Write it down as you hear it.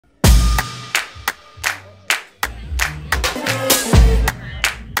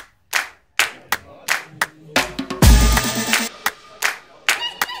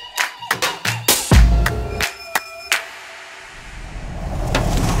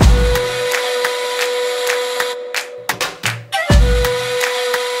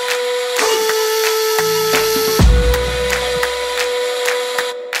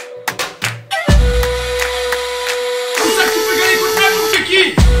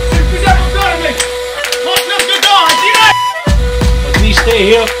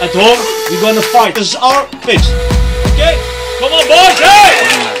Okay, here at home, we're gonna fight. This is our pitch. Okay? Come on, boys!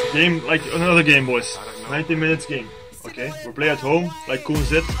 Hey! Game like another game, boys. 90 minutes game. Okay? We play at home, like Koen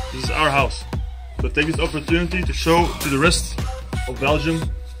said. This is our house. So take this opportunity to show to the rest of Belgium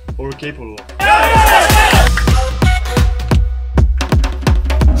what we're capable of.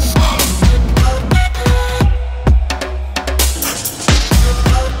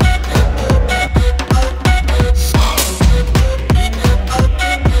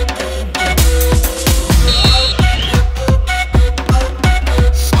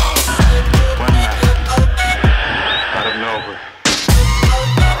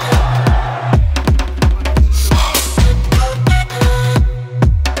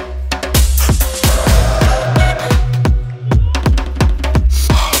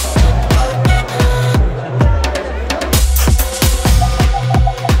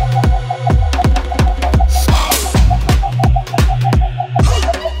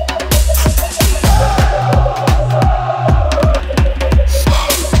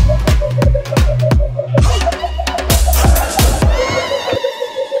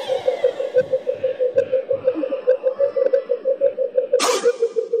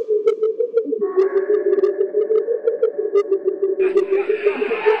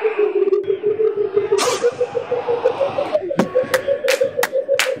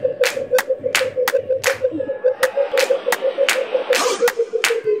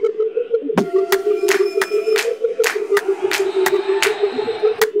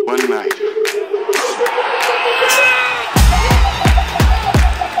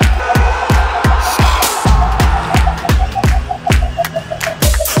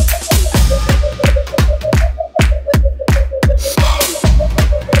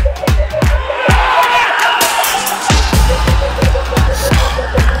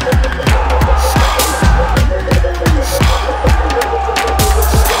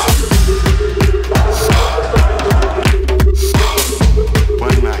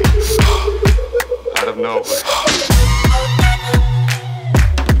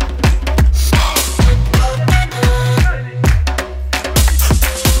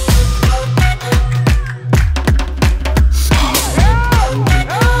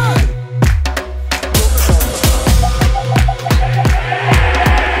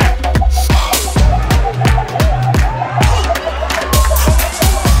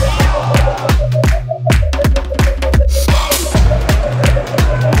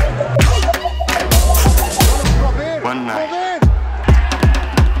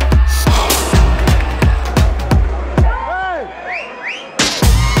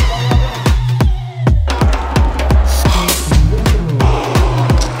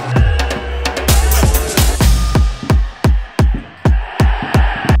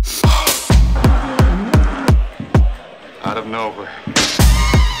 Out of nowhere.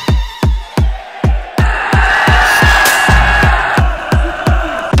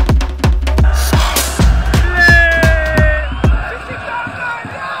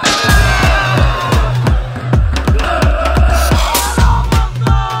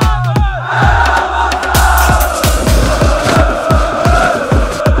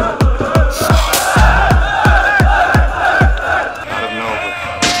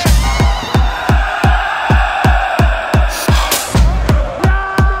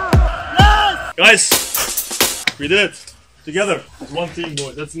 Guys, we did it together as one team,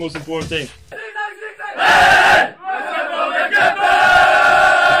 boys. That's the most important thing.